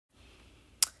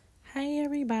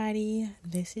everybody,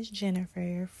 this is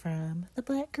Jennifer from the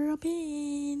Black Girl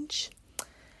Binge,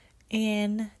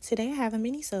 and today I have a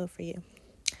minisode for you.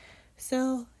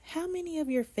 So, how many of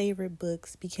your favorite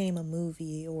books became a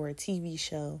movie or a TV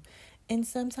show? And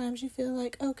sometimes you feel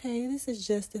like, okay, this is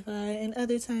justified, and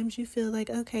other times you feel like,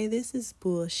 okay, this is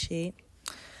bullshit.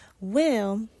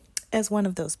 Well, as one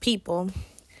of those people,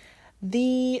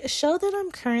 the show that I'm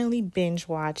currently binge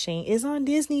watching is on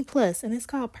Disney Plus, and it's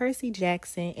called Percy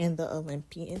Jackson and the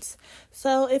Olympians.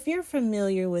 So if you're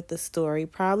familiar with the story,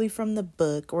 probably from the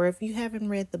book, or if you haven't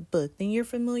read the book, then you're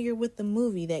familiar with the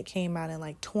movie that came out in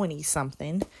like 20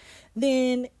 something.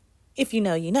 Then if you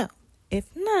know, you know. If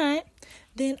not,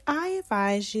 then I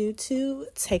advise you to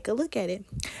take a look at it.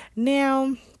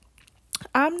 Now,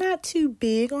 I'm not too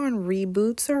big on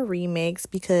reboots or remakes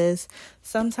because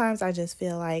sometimes I just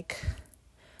feel like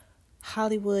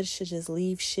Hollywood should just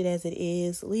leave shit as it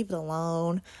is, leave it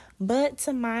alone. But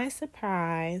to my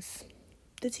surprise,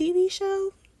 the TV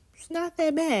show is not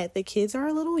that bad. The kids are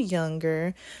a little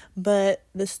younger, but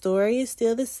the story is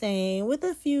still the same with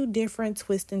a few different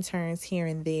twists and turns here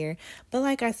and there. But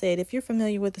like I said, if you're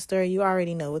familiar with the story, you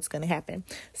already know what's going to happen.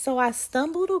 So I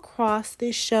stumbled across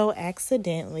this show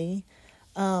accidentally.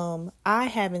 I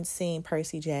haven't seen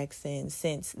Percy Jackson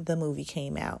since the movie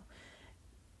came out.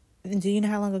 Do you know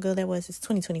how long ago that was? It's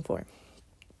 2024.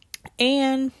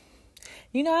 And,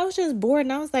 I was just bored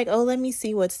and I was like, oh, let me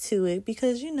see what's to it.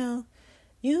 Because, usually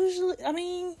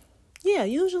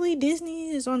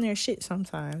Disney is on their shit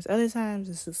sometimes. Other times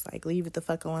it's just like, leave it the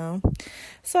fuck alone.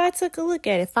 So I took a look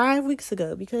at it 5 weeks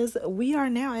ago because we are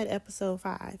now at episode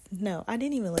 5. No, I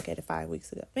didn't even look at it 5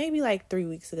 weeks ago. Maybe like 3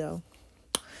 weeks ago.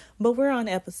 But we're on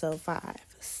episode 5.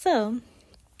 So,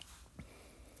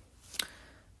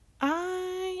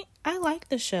 I like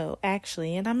the show,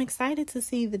 actually. And I'm excited to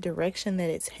see the direction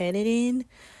that it's headed in.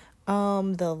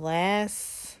 The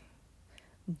last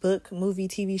book, movie,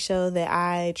 TV show that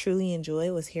I truly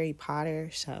enjoyed was Harry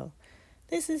Potter. So,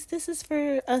 this is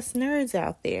for us nerds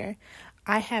out there.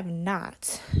 I have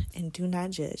not, and do not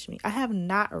judge me, I have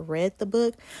not read the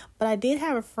book, but I did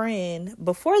have a friend,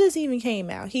 before this even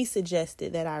came out, he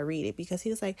suggested that I read it, because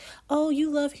he was like, oh, you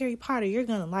love Harry Potter, you're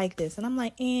gonna like this, and I'm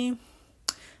like,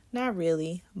 not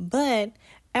really, but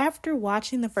after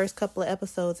watching the first couple of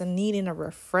episodes and needing a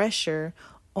refresher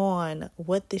on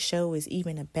what the show is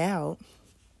even about,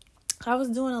 I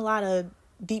was doing a lot of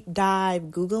deep dive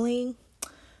Googling.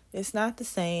 It's not the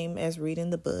same as reading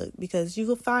the book because you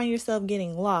will find yourself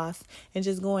getting lost and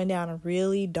just going down a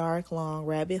really dark, long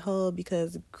rabbit hole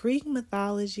because Greek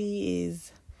mythology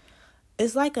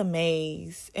it's like a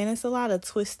maze and it's a lot of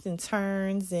twists and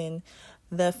turns and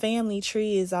the family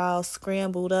tree is all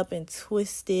scrambled up and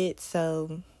twisted.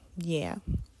 So, yeah.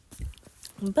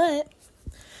 But,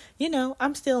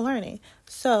 I'm still learning.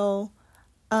 So,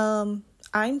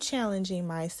 I'm challenging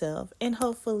myself, and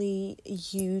hopefully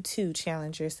you too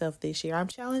challenge yourself this year. I'm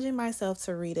challenging myself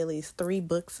to read at least 3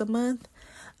 books a month.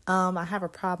 I have a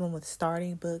problem with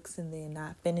starting books and then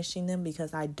not finishing them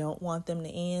because I don't want them to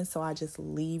end, so I just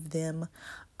leave them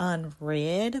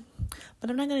unread. But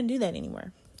I'm not going to do that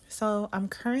anymore. So I'm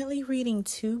currently reading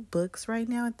 2 books right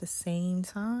now at the same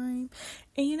time.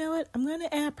 And you know what? I'm going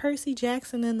to add Percy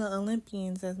Jackson and the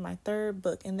Olympians as my 3rd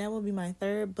book, and that will be my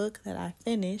 3rd book that I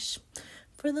finish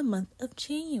for the month of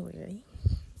January.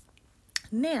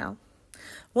 Now,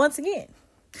 once again,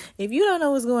 if you don't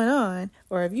know what's going on,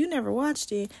 or if you never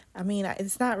watched it,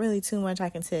 it's not really too much I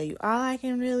can tell you. All I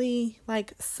can really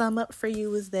sum up for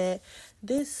you is that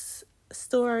this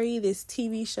story, this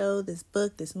TV show, this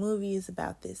book, this movie is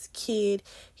about this kid.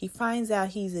 He finds out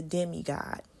he's a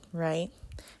demigod, right?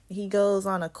 He goes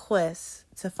on a quest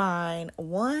to find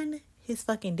his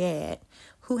fucking dad,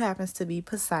 who happens to be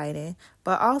Poseidon,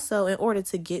 but also in order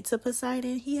to get to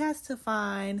Poseidon, he has to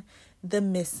find the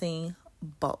missing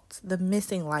bolt, the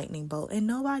missing lightning bolt, and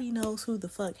nobody knows who the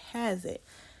fuck has it.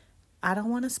 I don't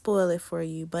want to spoil it for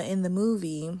you, but in the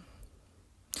movie,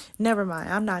 never mind,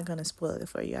 I'm not going to spoil it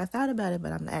for you. I thought about it,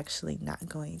 but I'm actually not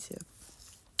going to.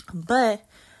 But,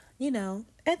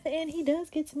 at the end, he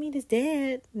does get to meet his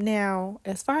dad. Now,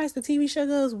 as far as the TV show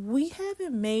goes, we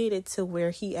haven't made it to where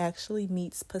he actually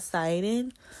meets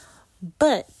Poseidon.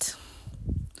 But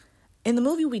in the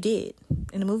movie, we did.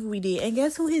 And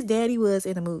guess who his daddy was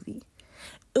in the movie?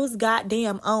 It was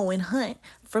goddamn Owen Hunt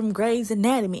from Grey's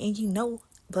Anatomy. And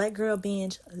Black Girl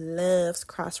Binge loves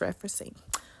cross-referencing.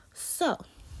 So,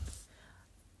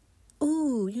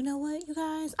 you know what, you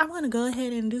guys? I'm going to go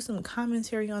ahead and do some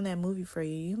commentary on that movie for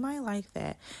you. You might like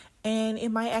that. And it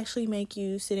might actually make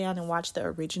you sit down and watch the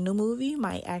original movie.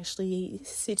 Might actually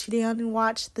sit you down and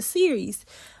watch the series.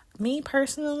 Me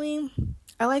personally,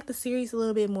 I like the series a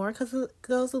little bit more because it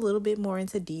goes a little bit more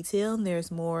into detail and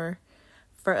there's more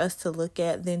for us to look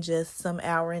at than just some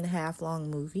hour and a half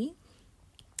long movie.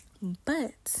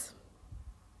 But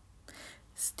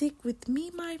stick with me,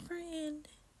 my friend,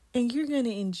 and you're going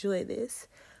to enjoy this.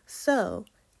 So,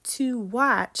 to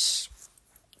watch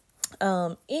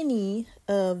any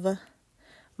of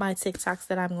my TikToks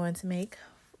that I'm going to make,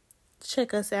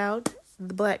 check us out,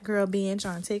 the Black Girl Binge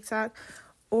on TikTok,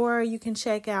 or you can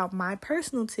check out my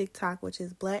personal TikTok, which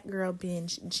is Black Girl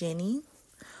Binge Jenny.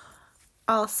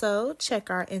 Also, check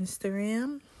our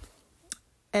Instagram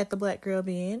at the Black Girl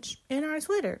Binge and our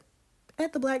Twitter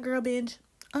at the Black Girl Binge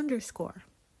 _.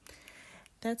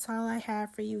 That's all I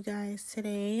have for you guys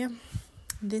today.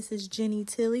 This is Jenny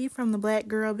Tilly from the Black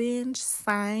Girl Binge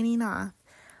signing off.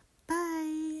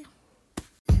 Bye.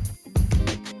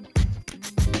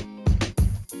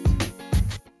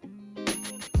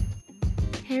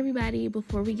 Hey everybody,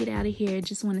 before we get out of here,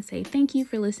 just want to say thank you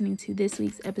for listening to this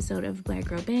week's episode of Black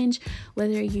Girl Binge.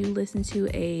 Whether you listen to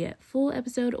a full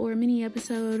episode or a mini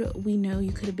episode, we know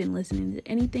you could have been listening to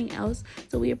anything else,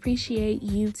 so we appreciate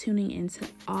you tuning into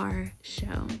our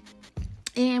show.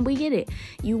 And we get it.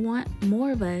 You want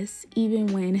more of us even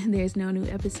when there's no new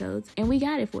episodes, and we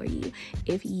got it for you.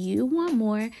 If you want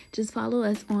more, just follow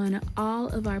us on all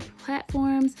of our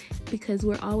platforms because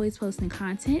we're always posting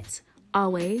content.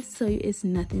 Always, so it's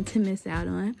nothing to miss out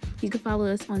on. You can follow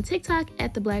us on TikTok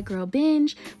at the Black Girl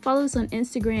Binge, follow us on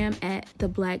Instagram at the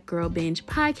Black Girl Binge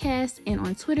Podcast, and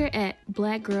on Twitter at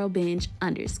Black Girl Binge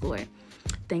 _.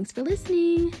 Thanks for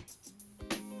listening.